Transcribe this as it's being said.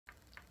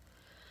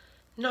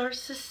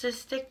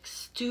Narcissistic,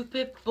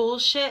 stupid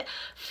bullshit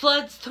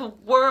floods the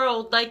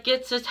world like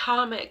it's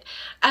atomic.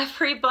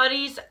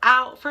 Everybody's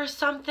out for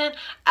something.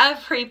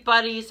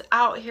 Everybody's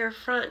out here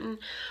fronting.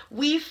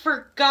 We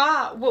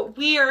forgot what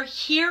we are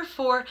here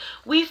for.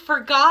 We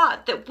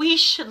forgot that we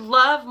should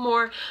love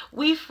more.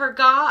 We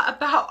forgot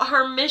about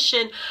our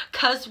mission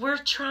because we're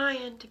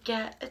trying to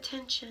get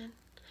attention.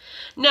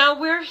 Now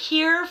we're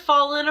here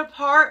falling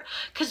apart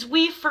because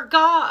we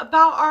forgot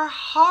about our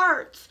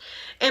hearts.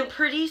 And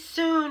pretty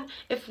soon,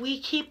 if we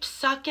keep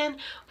sucking,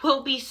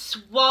 we'll be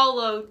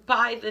swallowed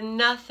by the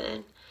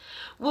nothing.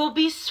 We'll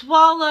be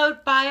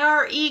swallowed by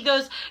our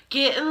egos,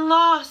 getting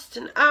lost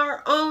in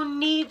our own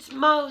needs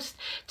most,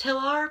 till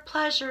our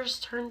pleasures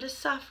turn to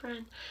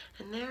suffering,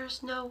 and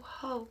there's no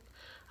hope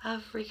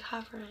of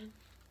recovering.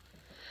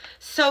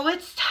 So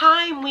it's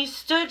time we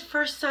stood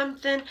for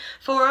something,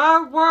 for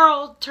our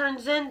world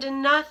turns into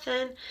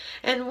nothing,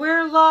 and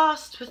we're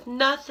lost with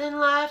nothing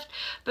left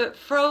but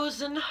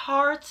frozen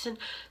hearts and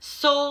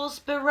souls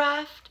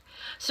bereft.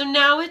 So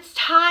now it's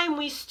time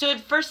we stood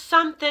for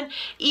something,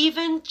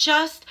 even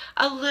just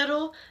a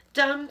little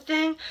dumb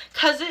thing,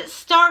 'cause it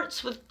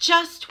starts with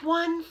just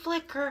one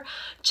flicker,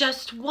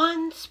 just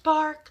one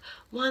spark,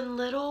 one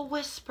little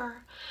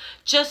whisper.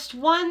 Just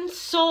one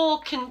soul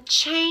can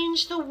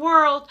change the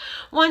world.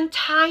 One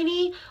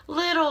tiny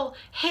little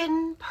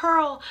hidden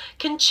pearl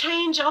can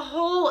change a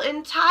whole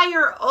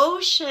entire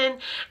ocean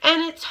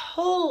and its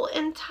whole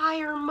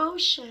entire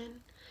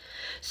motion.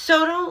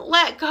 So don't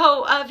let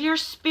go of your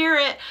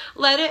spirit.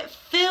 Let it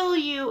fill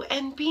you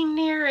and be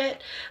near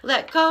it.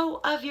 Let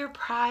go of your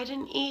pride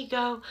and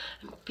ego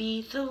and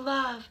be the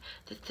love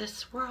that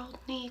this world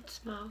needs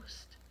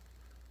most.